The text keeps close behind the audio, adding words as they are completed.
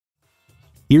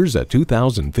Here's a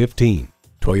 2015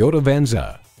 Toyota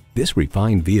Venza. This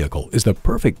refined vehicle is the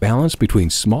perfect balance between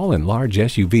small and large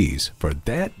SUVs for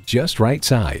that just right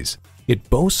size. It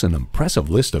boasts an impressive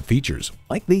list of features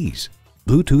like these: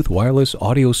 Bluetooth wireless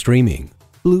audio streaming,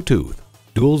 Bluetooth,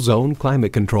 dual zone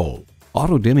climate control,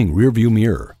 auto dimming rearview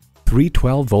mirror, 3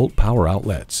 12-volt power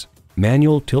outlets,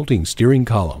 manual tilting steering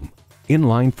column,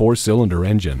 inline 4-cylinder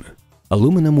engine,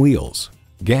 aluminum wheels,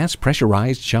 gas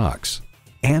pressurized shocks,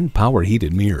 and power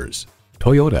heated mirrors.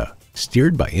 Toyota,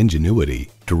 steered by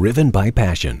ingenuity, driven by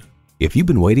passion. If you've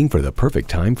been waiting for the perfect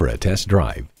time for a test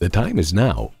drive, the time is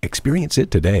now. Experience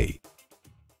it today.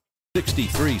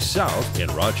 63 South in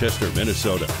Rochester,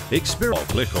 Minnesota.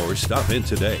 Click or stop in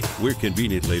today. We're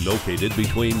conveniently located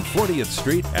between 40th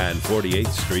Street and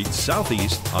 48th Street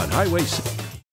Southeast on Highway 6.